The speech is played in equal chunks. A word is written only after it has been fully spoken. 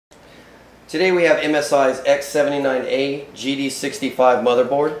Today we have MSI's X79A-GD65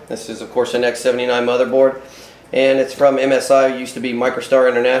 motherboard. This is of course an X79 motherboard, and it's from MSI, used to be Microstar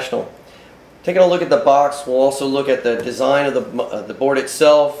International. Taking a look at the box, we'll also look at the design of the board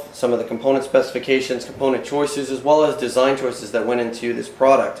itself, some of the component specifications, component choices, as well as design choices that went into this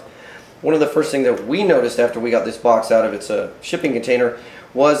product. One of the first things that we noticed after we got this box out of its shipping container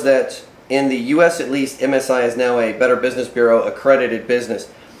was that in the US at least, MSI is now a Better Business Bureau accredited business.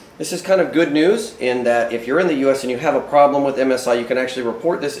 This is kind of good news in that if you're in the US and you have a problem with MSI, you can actually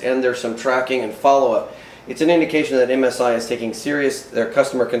report this and there's some tracking and follow-up. It's an indication that MSI is taking serious their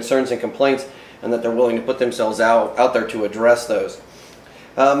customer concerns and complaints, and that they're willing to put themselves out there to address those.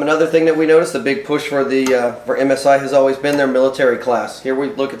 Another thing that we noticed, the big push for MSI has always been their military class. Here we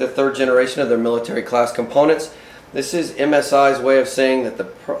look at the third generation of their military class components. This is MSI's way of saying that the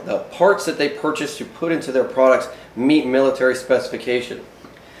parts that they purchase to put into their products meet military specification.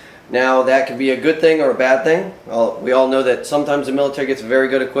 Now that can be a good thing or a bad thing. We all know that sometimes the military gets very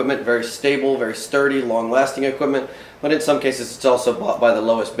good equipment, very stable, very sturdy, long-lasting equipment, but in some cases it's also bought by the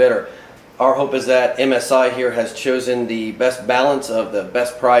lowest bidder. Our hope is that MSI here has chosen the best balance of the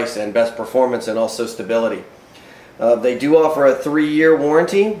best price and best performance and also stability. They do offer a 3-year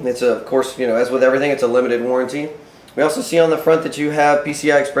warranty. It's of course, as with everything, it's a limited warranty. We also see on the front that you have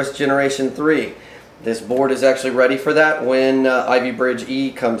Pci Express Generation 3. This board is actually ready for that when Ivy Bridge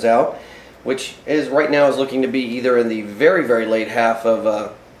E comes out, which is right now is looking to be either in the very, very late half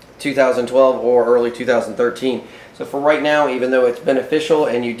of 2012 or early 2013. So for right now, even though it's beneficial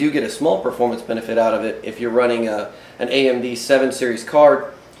and you do get a small performance benefit out of it if you're running an AMD 7 series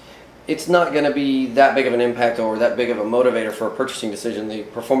card, it's not going to be that big of an impact or that big of a motivator for a purchasing decision. The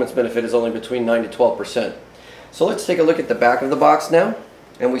performance benefit is only between 9 to 12%. So let's take a look at the back of the box now,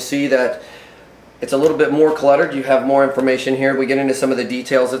 and we see that it's a little bit more cluttered. You have more information here. We get into some of the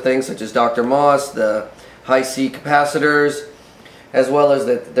details of things such as Dr. Moss, the high C capacitors, as well as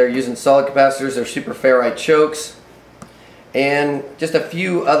that they're using solid capacitors, they're super ferrite chokes, and just a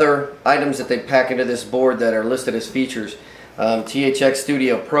few other items that they pack into this board that are listed as features. THX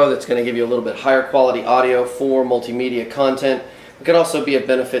Studio Pro, that's going to give you a little bit higher quality audio for multimedia content. It can also be a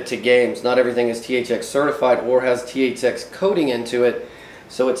benefit to games. Not everything is THX certified or has THX coding into it,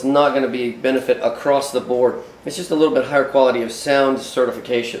 so it's not going to be benefit across the board. It's just a little bit higher quality of sound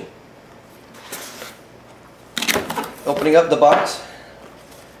certification. Opening up the box,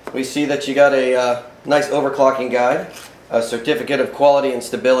 we see that you got a nice overclocking guide, a certificate of quality and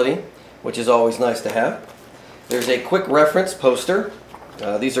stability, which is always nice to have. There's a quick reference poster.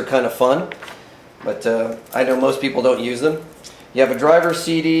 These are kind of fun, but I know most people don't use them. You have a driver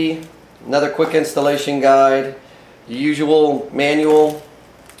CD, another quick installation guide, the usual manual.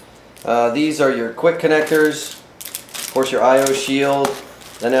 These are your quick connectors, of course your I/O shield,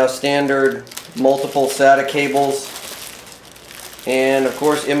 the now standard multiple SATA cables, and of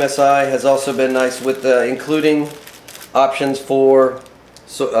course MSI has also been nice with including options for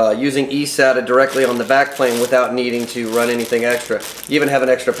using eSATA directly on the backplane without needing to run anything extra. You even have an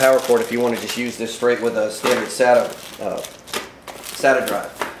extra power cord if you want to just use this straight with a standard SATA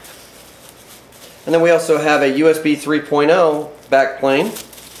drive. And then we also have a USB 3.0 backplane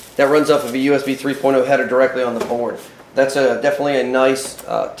that runs off of a USB 3.0 header directly on the board. That's definitely a nice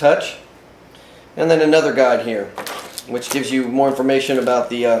touch. And then another guide here, which gives you more information about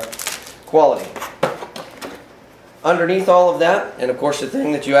the quality. Underneath all of that, and of course the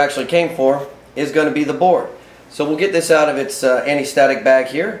thing that you actually came for, is going to be the board. So we'll get this out of its anti-static bag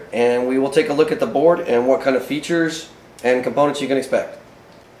here, and we will take a look at the board and what kind of features and components you can expect.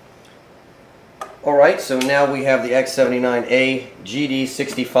 Alright, so now we have the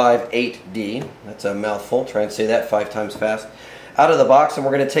X79A-GD65 8D. That's a mouthful, try and say that 5 times fast. Out of the box, and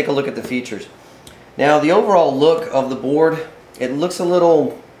we're going to take a look at the features. Now the overall look of the board, it looks a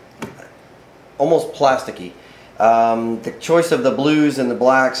little almost plasticky. The choice of the blues and the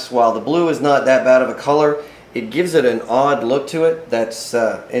blacks, while the blue is not that bad of a color, it gives it an odd look to it that's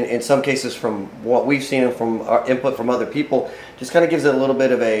in some cases, from what we've seen and from our input from other people, just kind of gives it a little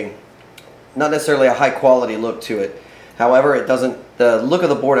bit of a not necessarily a high quality look to it. However, the look of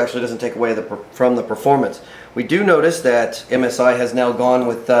the board actually doesn't take away from the performance. We do notice that MSI has now gone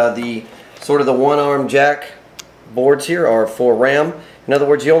with the sort of the one-arm jack boards here are for RAM. In other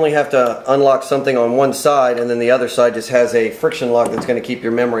words, you only have to unlock something on one side, and then the other side just has a friction lock that's going to keep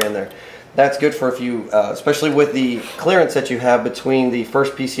your memory in there. That's good for if you, especially with the clearance that you have between the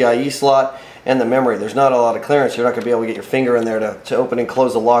first PCIe slot and the memory. There's not a lot of clearance. You're not going to be able to get your finger in there to open and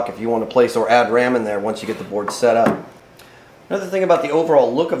close the lock if you want to place or add RAM in there once you get the board set up. Another thing about the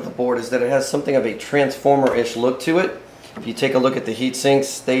overall look of the board is that it has something of a transformer-ish look to it. If you take a look at the heat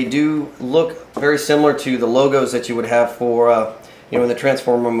sinks, they do look very similar to the logos that you would have for in the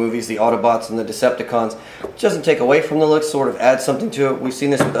Transformer movies, the Autobots and the Decepticons. It doesn't take away from the look, sort of adds something to it. We've seen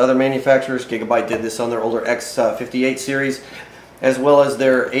this with other manufacturers. Gigabyte did this on their older X58 series, as well as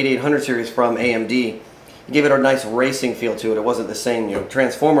their 8800 series from AMD. It gave it a nice racing feel to it. It wasn't the same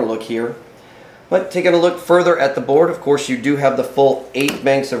Transformer look here. But taking a look further at the board, of course you do have the full 8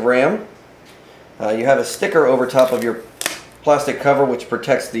 banks of RAM. You have a sticker over top of your plastic cover which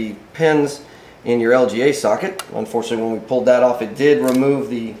protects the pins in your LGA socket. Unfortunately, when we pulled that off, it did remove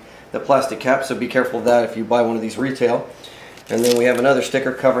the plastic cap, so be careful of that if you buy one of these retail. And then we have another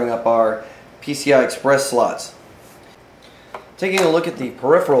sticker covering up our PCI Express slots. Taking a look at the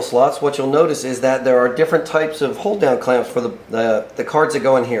peripheral slots, what you'll notice is that there are different types of hold down clamps for the cards that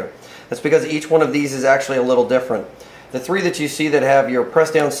go in here. That's because each one of these is actually a little different. The 3 that you see that have your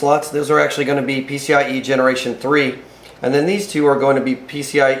press down slots, those are actually going to be PCIe Generation 3. And then these 2 are going to be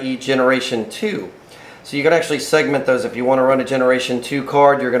PCIe Generation 2. So you can actually segment those. If you want to run a Generation 2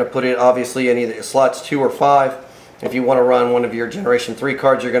 card, you're going to put it obviously in either slots 2 or 5. If you want to run one of your Generation 3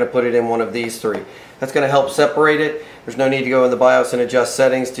 cards, you're going to put it in one of these 3. That's going to help separate it. There's no need to go in the BIOS and adjust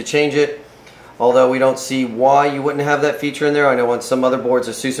settings to change it. Although we don't see why you wouldn't have that feature in there. I know on some motherboards,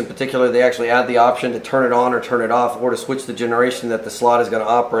 ASUS in particular, they actually add the option to turn it on or turn it off, or to switch the generation that the slot is going to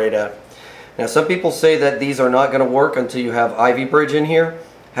operate at. Now, some people say that these are not going to work until you have Ivy Bridge in here.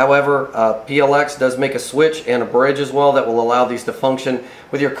 However, PLX does make a switch and a bridge as well that will allow these to function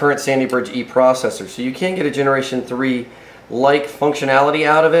with your current Sandy Bridge E processor. So you can get a Generation 3-like functionality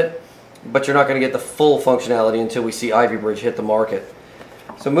out of it, but you're not going to get the full functionality until we see Ivy Bridge hit the market.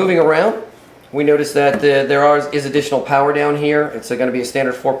 So moving around, we notice that there is additional power down here. It's going to be a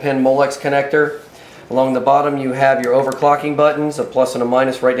standard 4-pin Molex connector. Along the bottom you have your overclocking buttons, a plus and a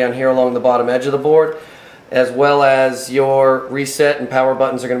minus right down here along the bottom edge of the board, as well as your reset and power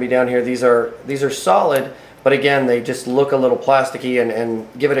buttons are going to be down here. These are solid, but again they just look a little plasticky and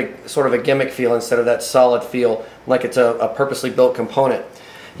give it a sort of a gimmick feel instead of that solid feel like it's a purposely built component.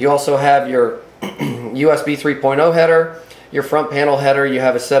 You also have your USB 3.0 header, your front panel header. You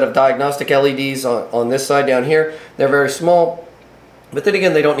have a set of diagnostic LEDs on this side down here. They're very small, but then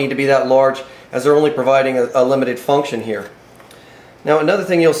again they don't need to be that large, as they're only providing a limited function here. Now, another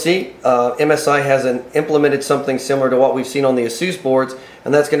thing you'll see, MSI has implemented something similar to what we've seen on the ASUS boards,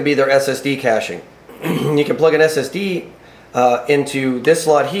 and that's going to be their SSD caching. You can plug an SSD into this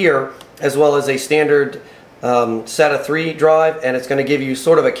slot here, as well as a standard SATA 3 drive, and it's going to give you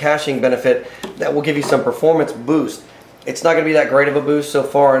sort of a caching benefit that will give you some performance boost. It's not going to be that great of a boost so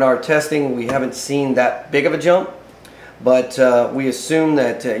far in our testing. We haven't seen that big of a jump. But we assume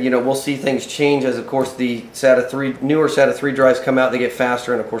that we'll see things change as, of course, the newer SATA 3 drives come out. They get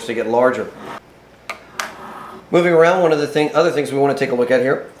faster, and of course they get larger. Moving around, one of the other things we want to take a look at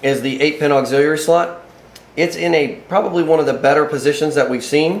here is the 8-pin auxiliary slot. It's in probably one of the better positions that we've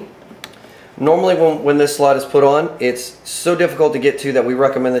seen. Normally when this slot is put on, it's so difficult to get to that we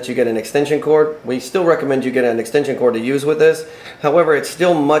recommend that you get an extension cord. We still recommend you get an extension cord to use with this. However, it's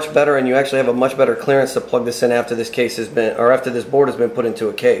still much better, and you actually have a much better clearance to plug this in after this case has been, or after this board has been put into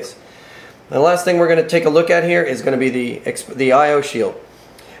a case. The last thing we're going to take a look at here is going to be the I/O shield.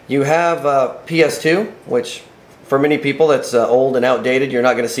 You have PS2, which for many people that's old and outdated. You're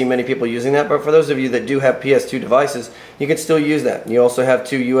not going to see many people using that, but for those of you that do have PS2 devices, you can still use that. You also have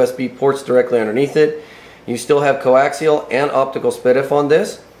 2 USB ports directly underneath it. You still have coaxial and optical SPDIF on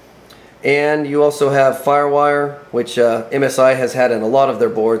this, and you also have FireWire, which MSI has had in a lot of their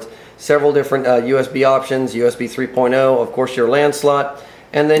boards. Several different USB options, USB 3.0, of course your LAN slot,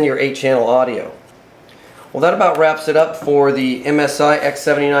 and then your 8-channel audio. Well, that about wraps it up for the MSI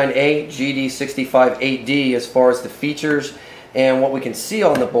X79A-GD65 8D as far as the features and what we can see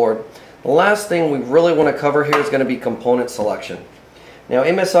on the board. The last thing we really want to cover here is going to be component selection. Now,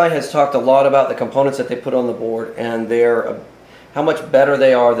 MSI has talked a lot about the components that they put on the board and how much better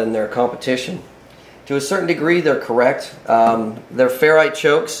they are than their competition. To a certain degree, they're correct. Their ferrite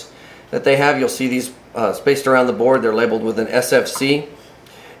chokes that they have, you'll see these spaced around the board. They're labeled with an SFC.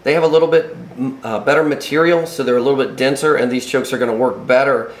 They have a little bit better material, so they're a little bit denser, and these chokes are going to work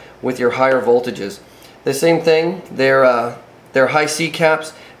better with your higher voltages. The same thing, their high C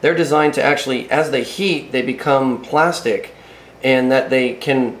caps, they're designed to actually, as they heat, they become plastic, and that they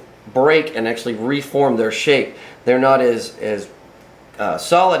can break and actually reform their shape. They're not as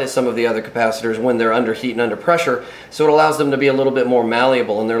solid as some of the other capacitors when they're under heat and under pressure, so it allows them to be a little bit more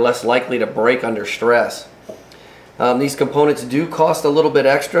malleable, and they're less likely to break under stress. These components do cost a little bit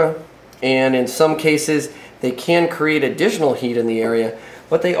extra, and in some cases they can create additional heat in the area,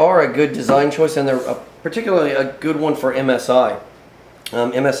 but they are a good design choice, and they're particularly a good one for MSI.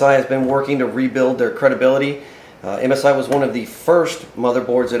 MSI has been working to rebuild their credibility. MSI was one of the first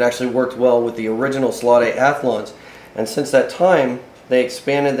motherboards that actually worked well with the original Slot A Athlons, and since that time they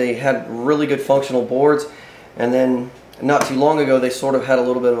expanded. They had really good functional boards, and then not too long ago they sort of had a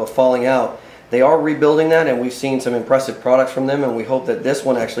little bit of a falling out. They are rebuilding that, and we've seen some impressive products from them, and we hope that this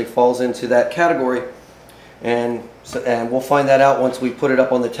one actually falls into that category, and we'll find that out once we put it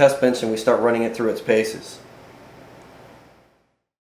up on the test bench and we start running it through its paces.